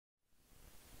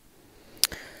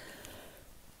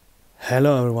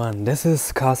Hello everyone, this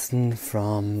is Carsten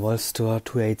from Wolfstore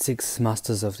 286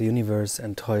 Masters of the Universe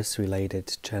and Toys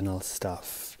related channel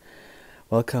stuff.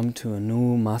 Welcome to a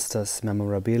new Masters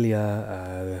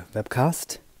memorabilia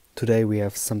webcast. Today we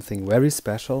have something very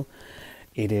special.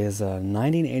 It is a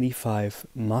 1985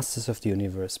 Masters of the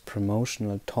Universe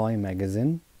promotional toy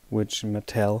magazine which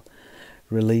Mattel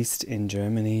released in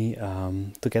Germany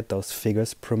to get those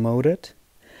figures promoted.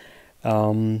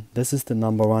 This is the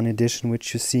 #1 edition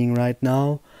which you're seeing right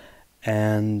now,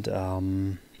 and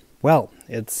well,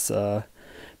 it's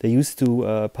they used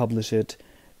to publish it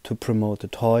to promote the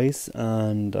toys,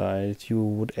 and you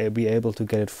would be able to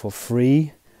get it for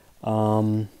free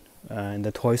in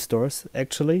the toy stores.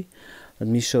 Actually, let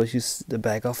me show you the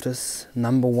back of this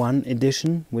 #1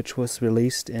 edition, which was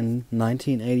released in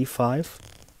 1985.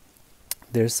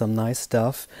 There's some nice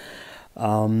stuff.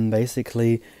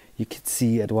 Basically, you can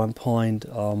see at one point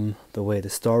the way the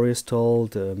story is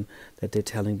told, that they're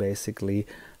telling basically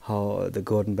how the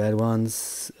good and bad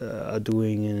ones are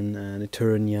doing in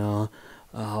Eternia,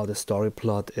 how the story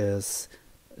plot is.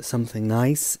 Something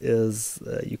nice is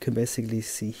you can basically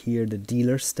see here the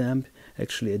dealer stamp.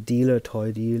 Actually, a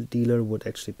toy dealer would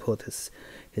actually put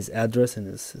his address and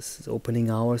his opening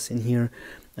hours in here.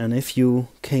 And if you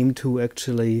came to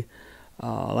actually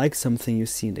like something you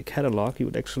see in the catalog, you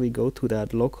would actually go to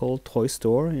that local toy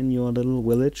store in your little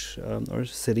village or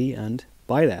city and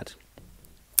buy that.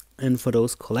 And for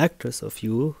those collectors of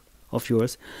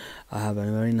yours, I have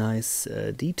a very nice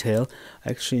detail. I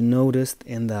actually noticed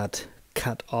in that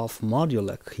cut off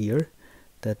MODULOK here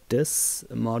that this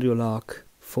MODULOK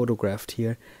photographed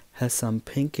here has some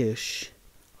pinkish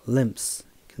limbs.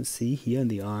 You can see here in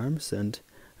the arms and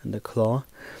the claw.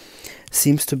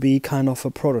 Seems to be kind of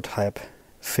a prototype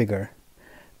figure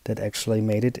that actually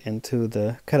made it into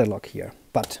the catalog here.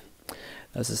 But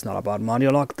this is not about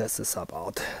MODULOK, this is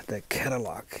about the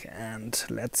catalog. And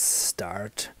let's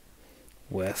start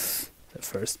with the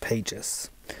first pages.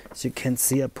 As you can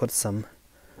see, I put some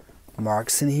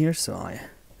marks in here so I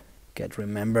get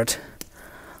remembered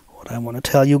what I want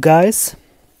to tell you guys.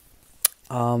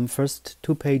 First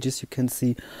two pages you can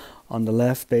see on the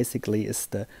left basically is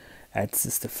the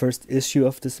first issue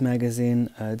of this magazine.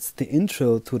 It's the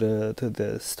intro to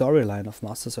the storyline of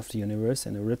Masters of the Universe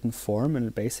in a written form, and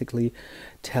it basically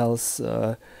tells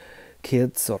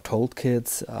kids, or told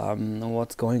kids,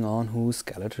 what's going on, who's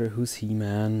Skeletor, who's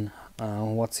He-Man,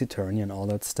 what's Eternia, and all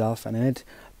that stuff. And it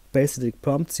basically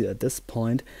prompts you at this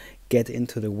point get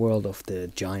into the world of the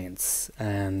giants,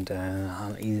 and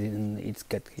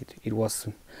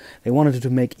they wanted to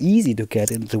make easy to get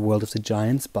into the world of the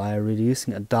giants by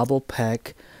releasing a double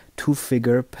pack,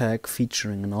 2-figure pack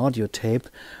featuring an audio tape,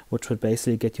 which would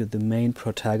basically get you the main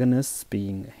protagonists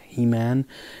being He-Man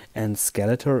and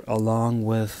Skeletor, along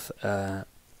with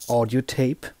audio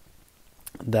tape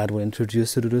that would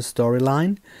introduce you to the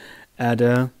storyline at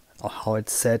a, how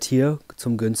it's said here,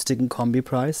 zum günstigen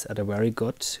Kombi-Preis, at a very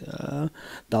good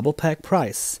double pack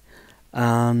price.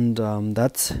 And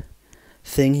that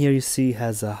thing here you see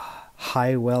has a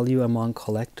high value among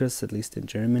collectors, at least in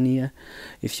Germany.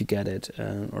 If you get it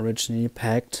originally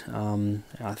packed,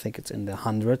 I think it's in the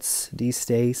hundreds these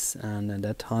days, and at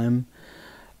that time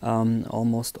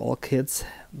almost all kids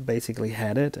basically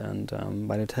had it. And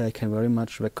by the time I can very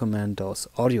much recommend those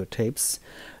audio tapes.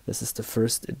 This is the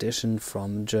first edition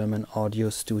from German audio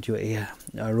studio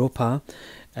EUROPA,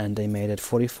 and they made it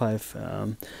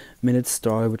 45-minute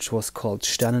story which was called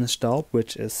Sternenstaub,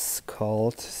 which is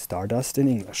called Stardust in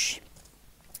English.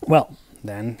 Well,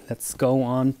 then let's go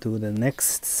on to the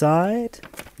next side,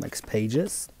 next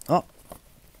pages. Oh,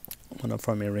 one of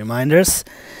my reminders.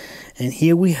 And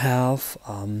here we have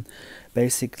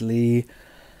basically,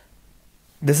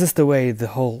 this is the way the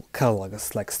whole catalog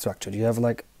is like structured. You have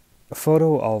like a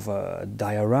photo of a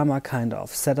diorama kind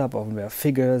of setup of where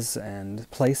figures and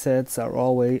playsets are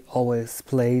always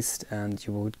placed, and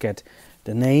you would get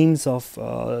the names of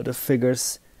the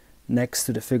figures next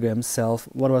to the figure himself.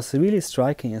 What was really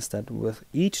striking is that with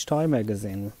each toy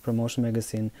magazine, promotion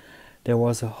magazine, there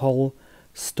was a whole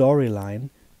storyline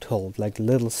told, like a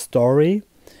little story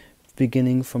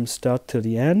beginning from start to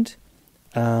the end,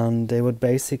 and they would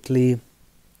basically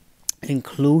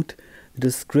include the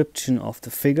description of the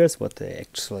figures, what they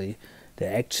actually, the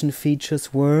action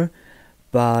features were,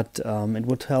 but it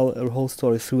would tell a whole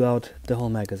story throughout the whole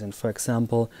magazine. For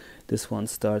example, this one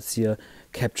starts here,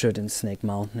 captured in Snake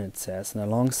Mountain, it says, and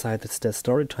alongside it's the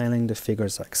storytelling, the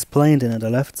figures are explained, and at the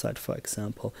left side, for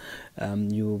example,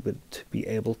 you would be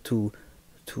able to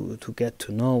get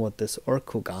to know what this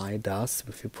Orko guy does.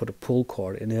 If you put a pull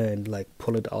cord in there and like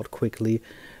pull it out quickly,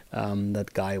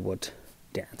 that guy would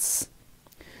dance.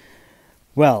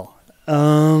 Well,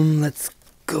 let's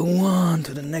go on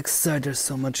to the next side. There's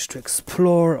so much to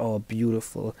explore. Our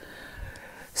beautiful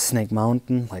Snake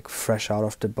Mountain, like fresh out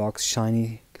of the box,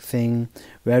 shiny thing.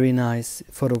 Very nice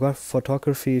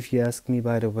photography, if you ask me.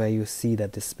 By the way, you see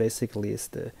that this basically is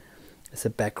a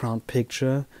background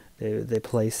picture. They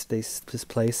placed this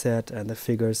play set and the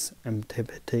figures and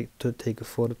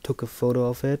took a photo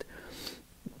of it.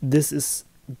 This is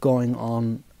going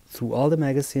on through all the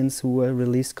magazines who were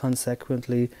released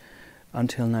consequently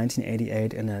until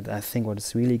 1988, and I think what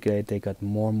is really great, they got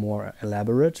more and more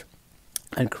elaborate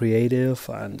and creative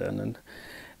and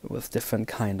with different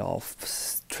kind of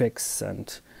tricks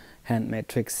and handmade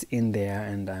tricks in there,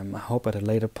 and I hope at a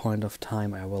later point of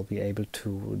time I will be able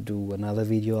to do another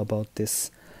video about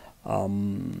this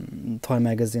toy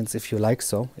magazines if you like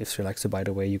so. By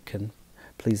the way, you can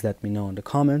please let me know in the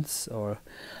comments, or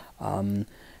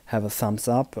have a thumbs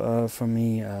up for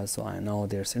me, so I know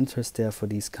there's interest there for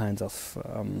these kinds of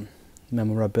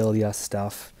memorabilia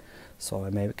stuff. So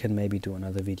I can maybe do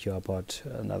another video about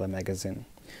another magazine.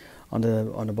 On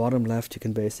the bottom left, you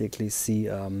can basically see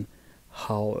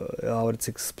how it's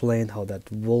explained how that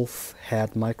wolf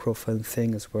head microfilm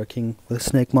thing is working with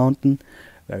Snake Mountain.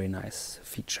 Very nice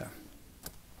feature.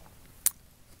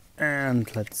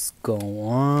 And let's go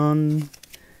on.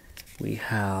 We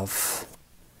have,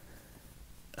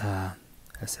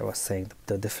 as I was saying,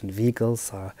 the different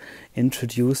vehicles are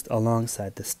introduced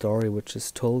alongside the story which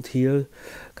is told here,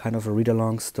 kind of a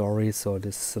read-along story. So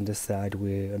this on this side,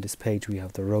 on this page we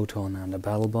have the Roton and the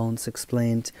Battlebones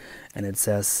explained, and it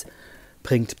says,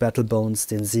 "Bringt Battlebones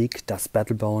den Sieg, das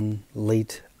Battlebone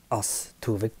lead us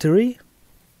to victory."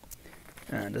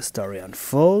 And the story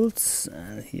unfolds,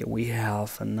 and here we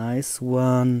have a nice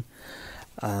one.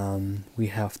 We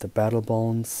have the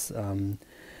Battlebones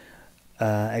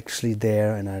actually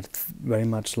there, and I very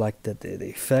much like that the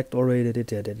effect already they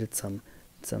did some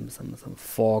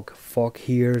fog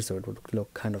here, so it would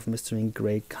look kind of mystery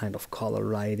gray kind of color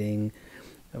writing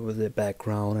with the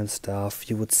background and stuff.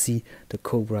 You would see the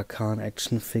Cobra Khan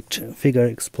action figure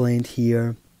explained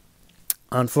here.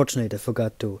 Unfortunately, they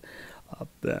forgot to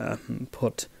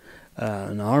put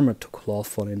an armor to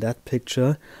CLAWFUL in that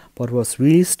picture. But what's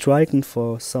really striking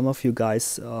for some of you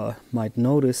guys might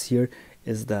notice here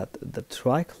is that the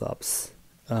Tri-Klops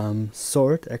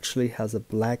sword actually has a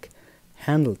black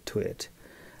handle to it.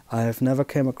 I have never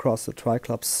came across a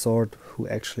Tri-Klops sword who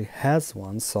actually has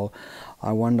one, so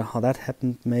I wonder how that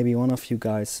happened. Maybe one of you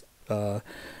guys are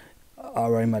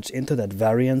very much into that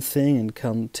variant thing and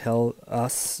can tell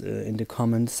us in the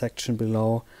comment section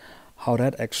below how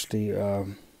that actually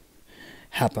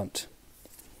happened.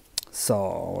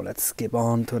 So let's skip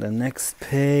on to the next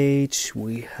page.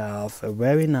 We have a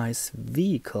very nice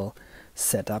vehicle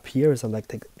set up here. So like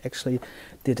they actually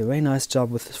did a very nice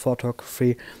job with this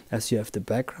photography. As you have the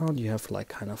background, you have like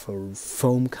kind of a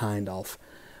foam kind of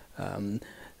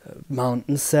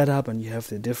mountain setup, and you have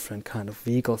the different kind of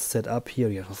vehicles set up here.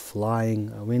 You have a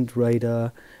flying Wind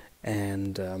Raider,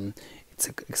 and it's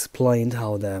explained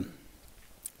how the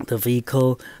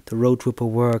vehicle, the road whipper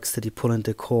works, that you pull in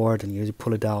the cord and you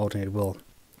pull it out and it will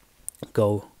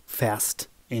go fast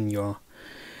in your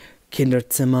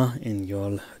Kinderzimmer, in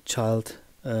your child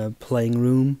playing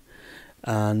room.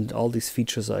 And all these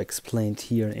features are explained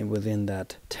here within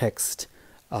that text,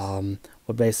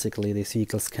 what basically these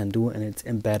vehicles can do, and it's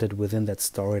embedded within that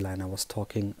storyline I was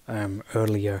talking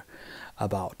earlier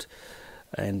about.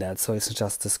 And that, so it's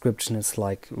just description, it's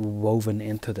like woven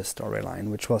into the storyline,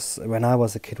 which was, when I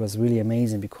was a kid, was really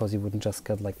amazing, because you wouldn't just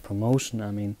get like promotion.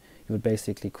 I mean, you would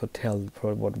basically could tell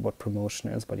what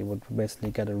promotion is, but you would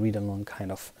basically get a read-along kind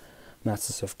of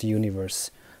Masters of the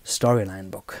Universe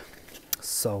storyline book.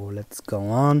 So let's go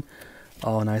on.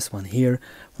 Oh, nice one here.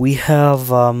 We have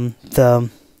the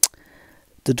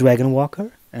Dragon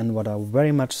Walker, and what I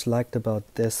very much liked about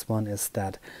this one is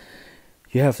that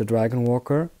you have the Dragon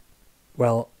Walker.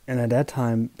 Well, and at that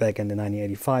time, back in the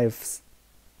 1985s,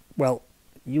 well,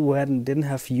 you didn't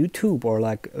have YouTube, or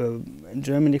like in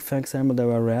Germany, for example, there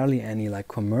were rarely any like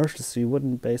commercials, so you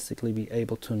wouldn't basically be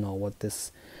able to know what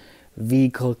this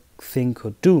vehicle thing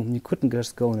could do. You couldn't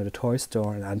just go into the toy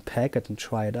store and unpack it and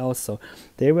try it out. So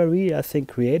they were really, I think,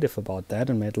 creative about that,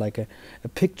 and made like a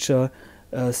picture,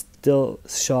 still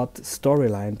shot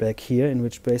storyline back here, in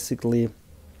which basically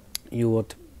you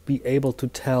would be able to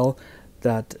tell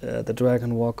that the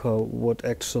Dragon Walker would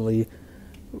actually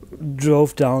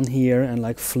drove down here and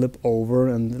like flip over,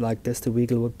 and like this the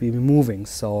vehicle would be moving.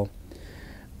 So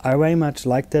I very much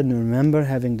liked that, and remember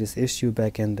having this issue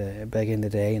back in the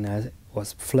day, and I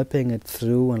was flipping it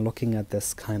through and looking at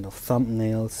this kind of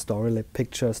thumbnail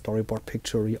storyboard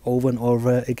picture over and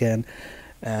over again,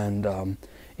 and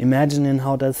imagining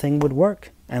how that thing would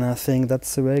work. And I think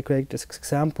that's a very great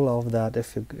example of that,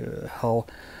 if you, how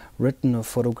written or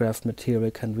photographed material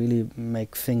can really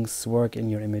make things work in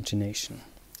your imagination.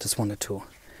 Just wanted to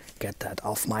get that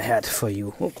off my head for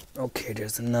you. Oh, okay,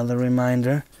 there's another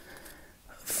reminder.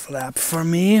 Flap for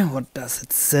me. What does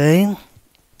it say?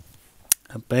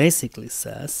 It basically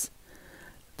says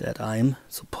that I'm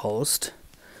supposed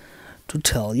to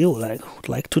tell you, would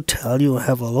like to tell you,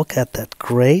 have a look at that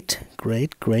great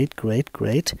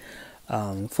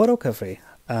photo cafe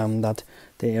that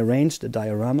they arranged a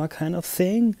diorama kind of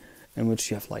thing, in which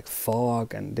you have like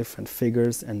fog and different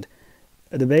figures, and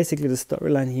basically the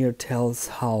storyline here tells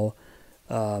how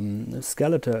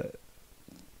Skeletor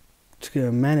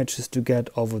manages to get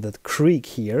over that creek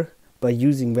here by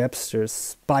using Webster's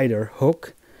spider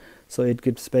hook. So it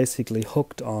gets basically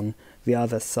hooked on the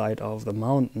other side of the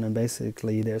mountain, and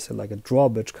basically there's like a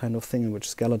drawbridge kind of thing in which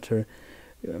Skeletor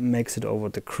makes it over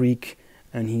the creek,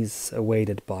 and he's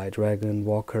awaited by Dragon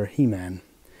Walker He-Man.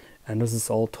 And this is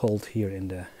all told here in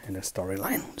the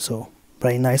storyline. So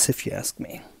very nice if you ask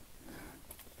me.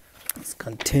 Let's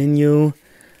continue.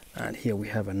 And here we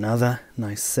have another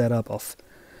nice setup of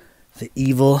the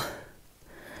evil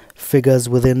figures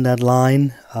within that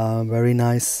line. Very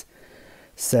nice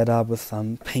setup with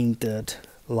some painted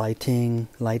lightning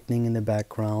in the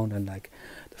background, and like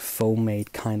the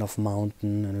foam-made kind of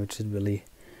mountain, and which is really,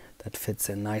 that fits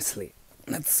in nicely.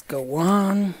 Let's go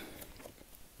on.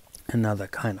 Another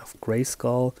kind of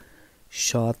grayscale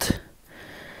shot.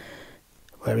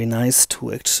 Very nice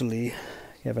to actually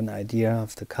have an idea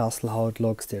of the castle, how it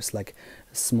looks. There's like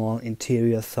a small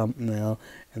interior thumbnail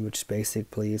in which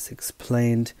basically is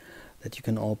explained that you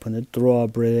can open a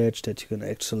drawbridge, that you can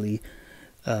actually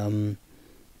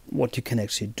what you can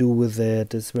actually do with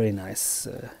it. It's very nice.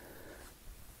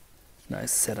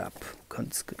 Nice setup.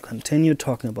 Continue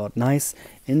talking about nice.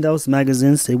 In those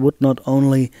magazines, they would not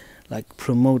only like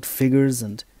promote figures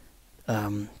and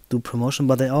do promotion,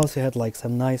 but they also had like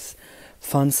some nice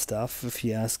fun stuff, if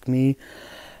you ask me,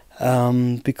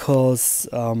 because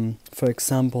for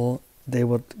example, they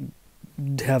would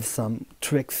have some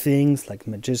trick things like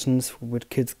magicians which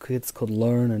kids could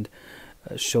learn and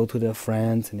show to their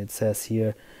friends. And it says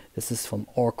here, this is from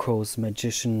Orko's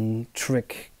magician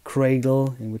trick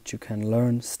cradle, in which you can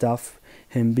learn stuff,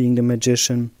 him being the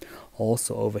magician.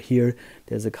 Also over here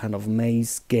there's a kind of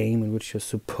maze game in which you're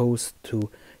supposed to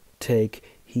take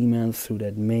He-Man through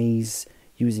that maze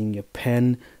using your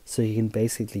pen, so he can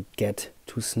basically get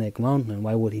to Snake Mountain. And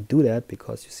why would he do that?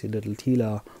 Because you see little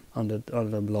Tila on the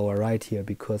lower right here,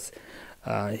 because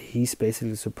he's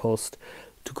basically supposed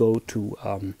to go to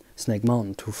Snake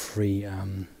Mountain to free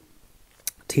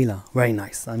Tila. Very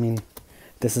nice. I mean,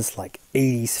 this is like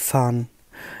 80s fun,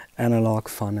 analog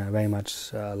fun. I very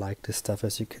much like this stuff.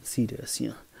 As you can see, there's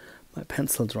here my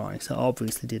pencil drawings. I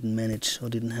obviously didn't manage, or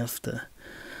didn't have the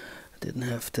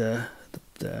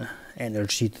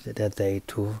energy that day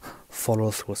to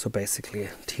follow through. So basically,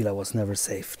 Tila was never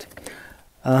saved.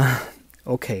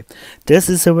 Okay, this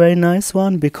is a very nice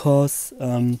one because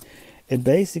it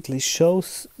basically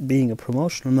shows, being a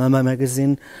promotional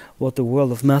magazine, what the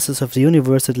world of Masters of the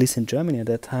Universe, at least in Germany at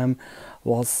that time,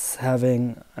 was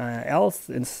having else.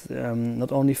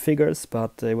 Not only figures,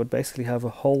 but they would basically have a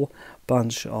whole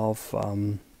bunch of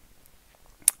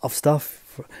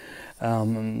stuff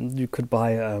you could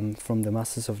buy from the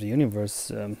Masters of the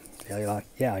Universe.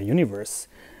 Universe.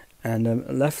 And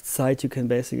left side you can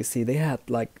basically see they had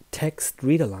like text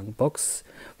read-along books,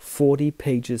 40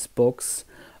 pages books,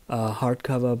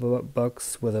 hardcover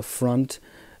books with a front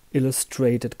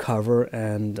illustrated cover,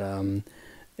 and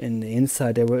in the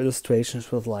inside there were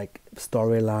illustrations with like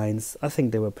storylines. I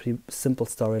think they were pretty simple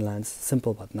storylines,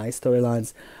 simple but nice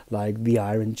storylines, like the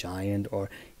Iron Giant or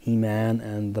He-Man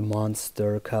and the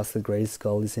monster, Castle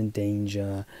Grayskull is in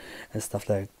danger, and stuff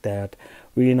like that.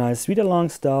 Really nice read-along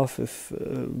stuff.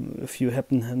 If you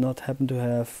not happen to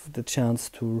have the chance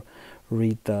to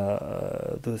read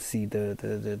the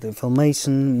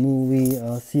information movie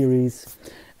series,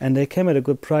 and they came at a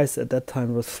good price at that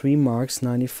time. It was 3 marks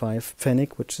 95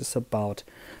 pfennig, which is about,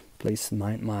 please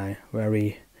mind my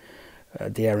very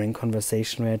daring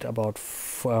conversation rate, about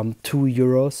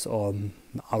 €2 or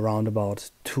around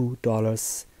about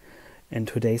 $2 in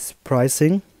today's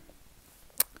pricing.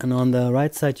 And on the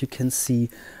right side you can see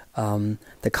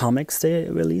the comics they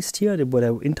released here. They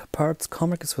were Interparts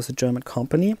comics. This was a German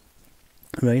company.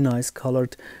 Very nice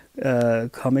colored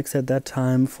comics at that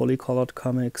time, fully colored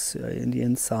comics in the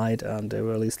inside, and they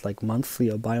were released like monthly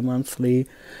or bi-monthly.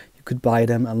 You could buy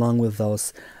them along with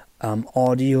those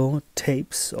audio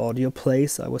tapes, audio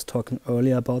plays. I was talking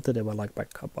earlier about that. There were like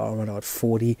about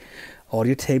 40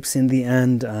 audio tapes in the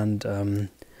end, and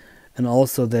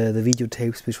also the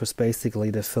videotapes, which was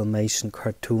basically the Filmation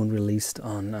cartoon released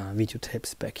on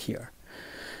videotapes back here.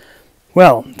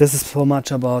 Well, this is so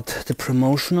much about the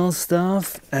promotional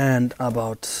stuff, and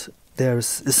about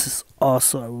this is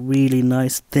also a really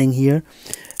nice thing here.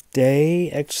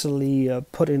 They actually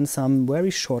put in some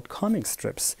very short comic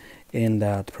strips in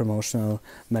that promotional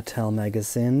Mattel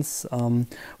magazines,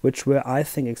 which were, I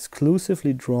think,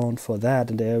 exclusively drawn for that,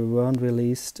 and they weren't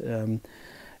released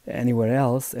anywhere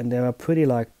else, and they were pretty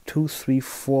like 2, 3,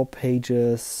 4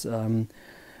 pages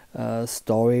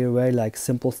story, very like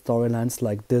simple storylines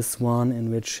like this one,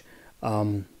 in which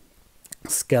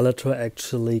Skeletor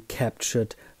actually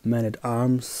captured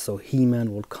Man-at-Arms, so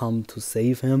He-Man would come to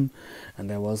save him, and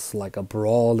there was like a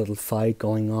brawl, little fight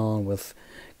going on with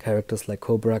characters like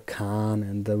Cobra Khan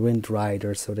and the Wind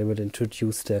Rider, so they would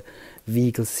introduce the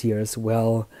vehicles here as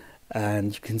well,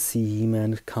 and you can see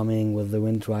He-Man coming with the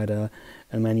Wind Rider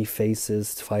and many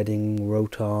faces fighting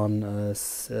Roton,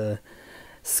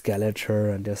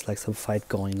 Skeletor, and there's like some fight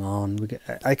going on.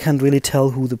 I can't really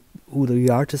tell who the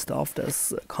artist of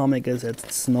this comic is.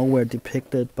 It's nowhere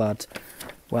depicted, but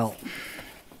well,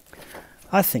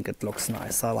 I think it looks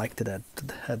nice. I liked it at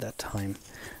that time.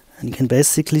 And you can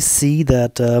basically see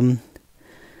that the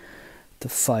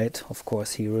fight, of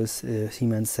course,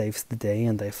 He-Man saves the day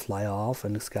and they fly off,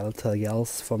 and Skeletor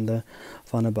yells from the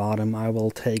bottom, "I will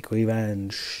take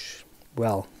revenge."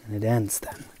 Well, and it ends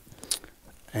then.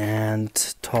 And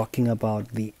talking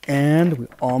about the end, we're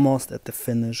almost at the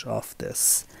finish of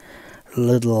this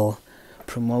little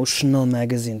promotional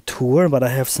magazine tour, but I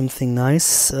have something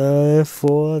nice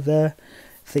for the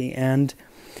end.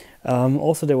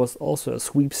 Also, there was also a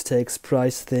sweepstakes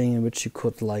prize thing in which you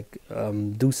could like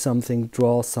do something,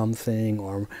 draw something,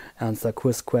 or answer a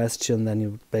quiz question. Then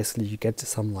you get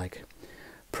some like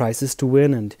prizes to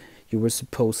win, and you were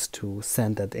supposed to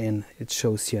send that in. It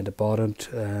shows here at the bottom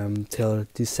till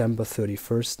December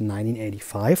 31st,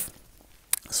 1985.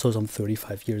 So some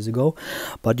 35 years ago.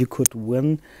 But you could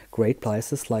win great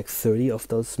prizes like 30 of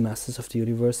those Masters of the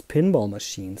Universe pinball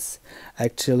machines.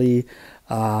 Actually,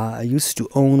 I used to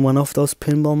own one of those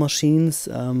pinball machines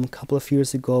a couple of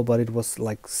years ago, but it was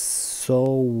like so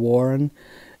worn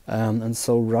and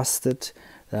so rusted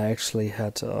that I actually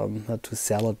had to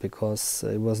sell it because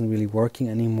it wasn't really working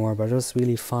anymore. But it was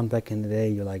really fun back in the day.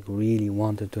 You like really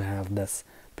wanted to have this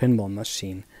pinball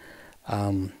machine.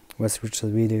 Which was a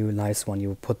really nice one. You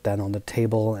would put that on the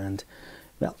table, and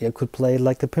well, you could play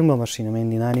like the pinball machine. I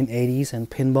mean, the 1980s and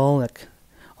pinball, that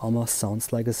almost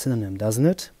sounds like a synonym, doesn't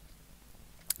it?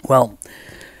 Well,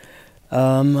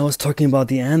 I was talking about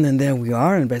the end, and there we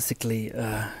are, and basically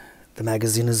the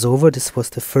magazine is over. This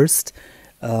was the first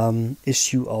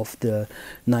issue of the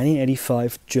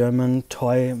 1985 German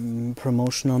toy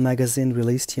promotional magazine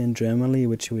released here in Germany,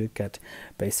 which you will get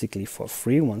basically for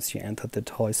free once you enter the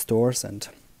toy stores and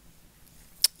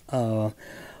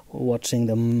watching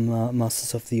the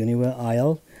Masters of the Universe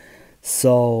aisle.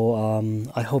 So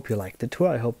I hope you liked the tour.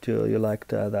 I hope you liked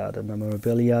the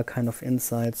memorabilia kind of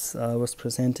insights I was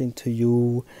presenting to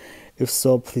you. If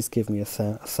so, please give me a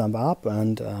thumb up,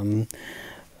 and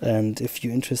if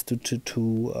you're interested to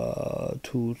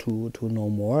know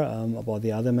more about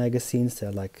the other magazines,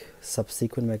 they're like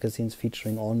subsequent magazines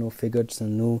featuring all new figures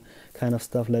and new kind of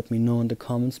stuff, let me know in the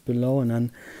comments below, and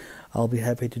then I'll be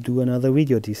happy to do another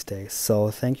video these days.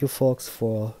 So thank you folks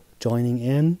for joining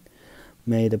in.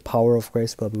 May the power of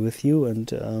Grayskull be with you,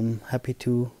 and happy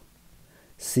to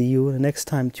see you next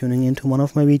time tuning into one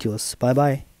of my videos. Bye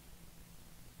bye.